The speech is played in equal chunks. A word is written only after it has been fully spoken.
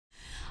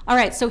All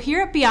right, so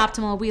here at Be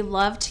Optimal, we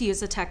love to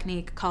use a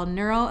technique called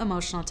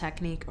Neuro-Emotional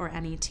Technique, or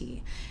NET.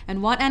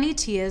 And what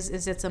NET is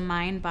it's a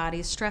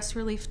mind-body stress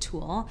relief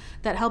tool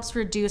that helps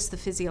reduce the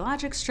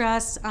physiologic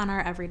stress on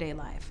our everyday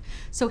life.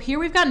 So here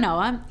we've got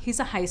Noah. He's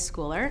a high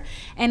schooler,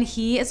 and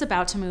he is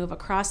about to move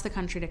across the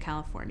country to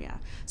California.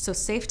 So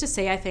safe to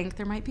say, I think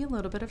there might be a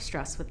little bit of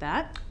stress with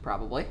that.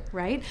 Probably.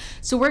 Right?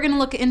 So we're going to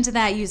look into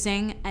that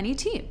using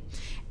NET.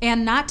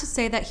 And not to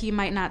say that he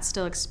might not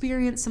still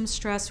experience some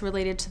stress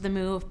related to the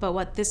move, but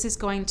what this is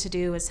going to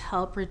do is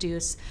help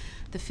reduce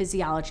the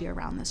physiology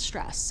around the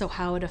stress, so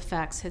how it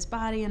affects his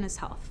body and his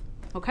health.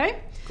 Okay?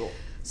 Cool.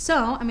 So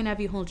I'm going to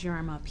have you hold your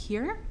arm up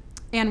here,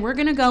 and we're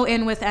going to go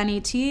in with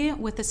NET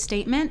with a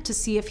statement to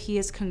see if he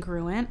is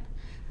congruent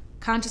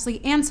consciously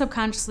and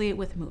subconsciously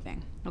with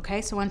moving.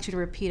 Okay? So I want you to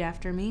repeat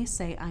after me.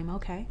 Say, I'm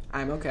okay.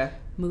 I'm okay.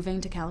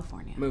 Moving to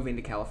California. Moving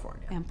to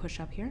California. And push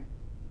up here.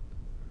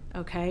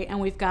 Okay, and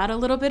we've got a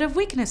little bit of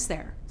weakness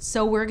there.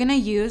 So we're gonna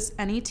use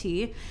NET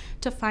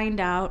to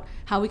find out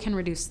how we can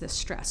reduce this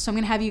stress. So I'm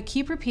gonna have you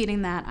keep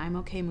repeating that. I'm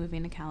okay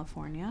moving to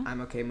California. I'm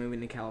okay moving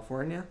to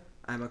California.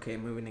 I'm okay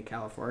moving to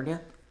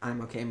California.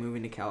 I'm okay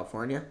moving to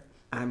California.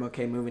 I'm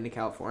okay moving to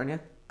California.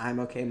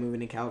 I'm okay moving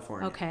to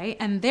California. Okay,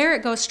 and there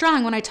it goes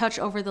strong when I touch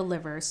over the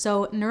liver.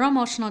 So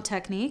Neuro-Emotional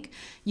Technique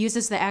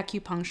uses the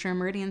acupuncture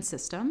meridian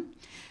system,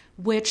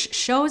 which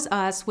shows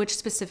us which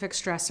specific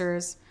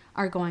stressors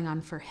are going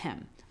on for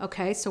him.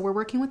 Okay, so we're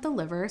working with the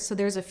liver, so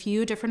there's a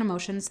few different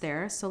emotions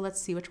there, so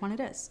let's see which one it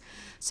is.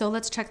 So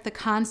let's check the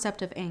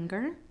concept of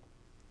anger.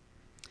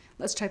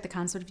 Let's check the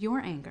concept of your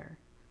anger.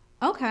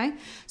 Okay,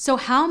 so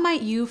how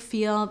might you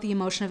feel the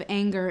emotion of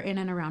anger in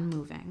and around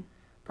moving?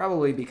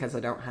 Probably because I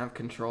don't have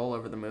control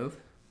over the move.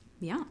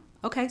 Yeah,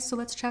 okay, so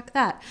let's check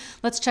that.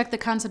 Let's check the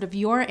concept of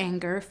your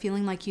anger,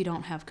 feeling like you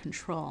don't have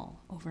control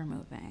over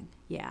moving.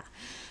 Yeah.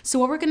 So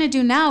what we're going to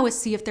do now is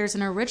see if there's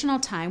an original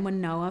time when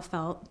Noah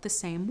felt the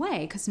same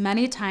way, because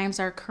many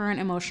times our current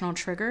emotional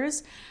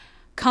triggers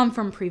come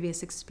from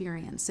previous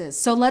experiences.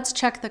 So let's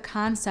check the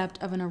concept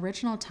of an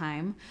original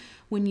time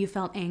when you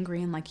felt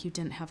angry and like you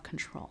didn't have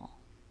control.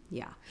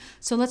 Yeah.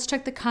 So let's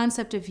check the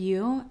concept of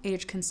you,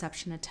 age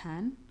conception to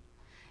 10,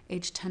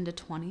 age 10 to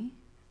 20.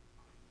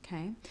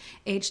 Okay.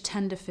 Age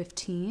 10 to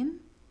 15.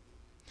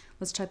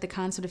 Let's check the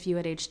concept of you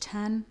at age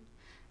 10,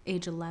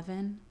 age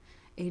 11,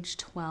 age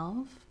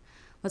 12.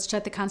 Let's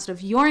check the concept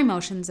of your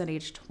emotions at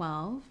age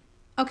 12.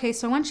 Okay,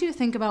 so I want you to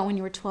think about when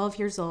you were 12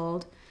 years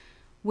old,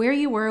 where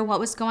you were, what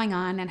was going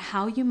on, and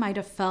how you might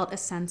have felt a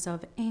sense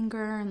of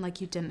anger and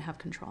like you didn't have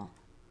control.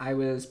 I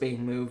was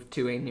being moved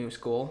to a new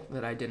school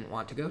that I didn't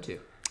want to go to.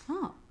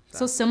 Oh,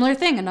 so similar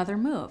thing, another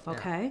move,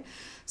 okay? Yeah.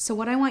 So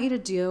what I want you to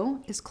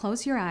do is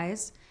close your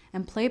eyes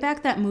and play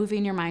back that movie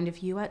in your mind of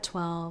you at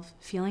 12,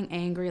 feeling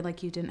angry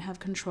like you didn't have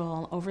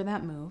control over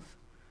that move.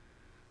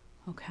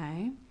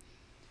 Okay.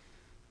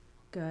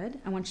 Good.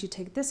 I want you to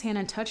take this hand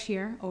and touch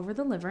here over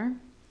the liver.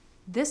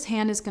 This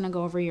hand is going to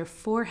go over your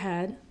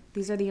forehead.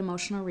 These are the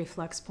emotional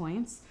reflex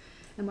points.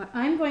 And what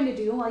I'm going to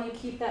do while you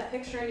keep that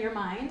picture in your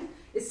mind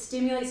is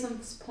stimulate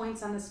some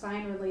points on the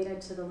spine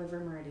related to the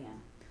liver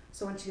meridian.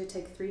 So I want you to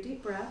take 3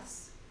 deep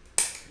breaths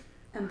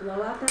and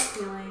blow out that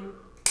feeling,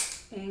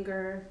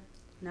 anger,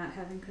 not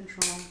having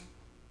control.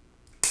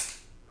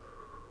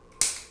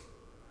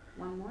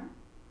 One more.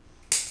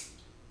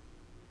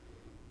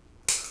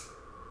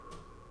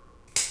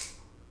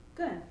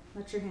 Good.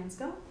 Let your hands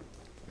go.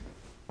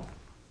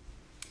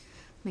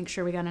 Make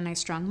sure we got a nice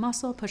strong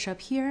muscle. Push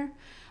up here.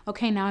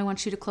 Okay, now I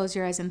want you to close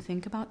your eyes and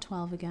think about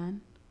 12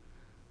 again.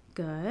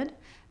 Good.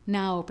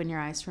 Now open your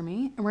eyes for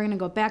me. And we're going to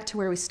go back to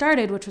where we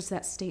started, which was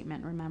that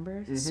statement,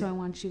 remember? Mm-hmm. So I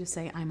want you to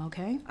say, I'm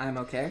okay. I'm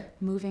okay.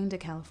 Moving to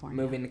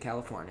California. Moving to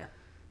California.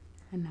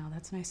 And now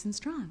that's nice and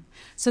strong.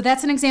 So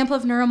that's an example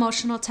of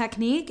neuro-emotional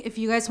technique. If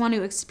you guys want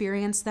to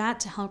experience that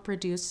to help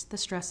reduce the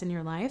stress in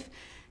your life,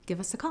 give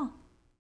us a call.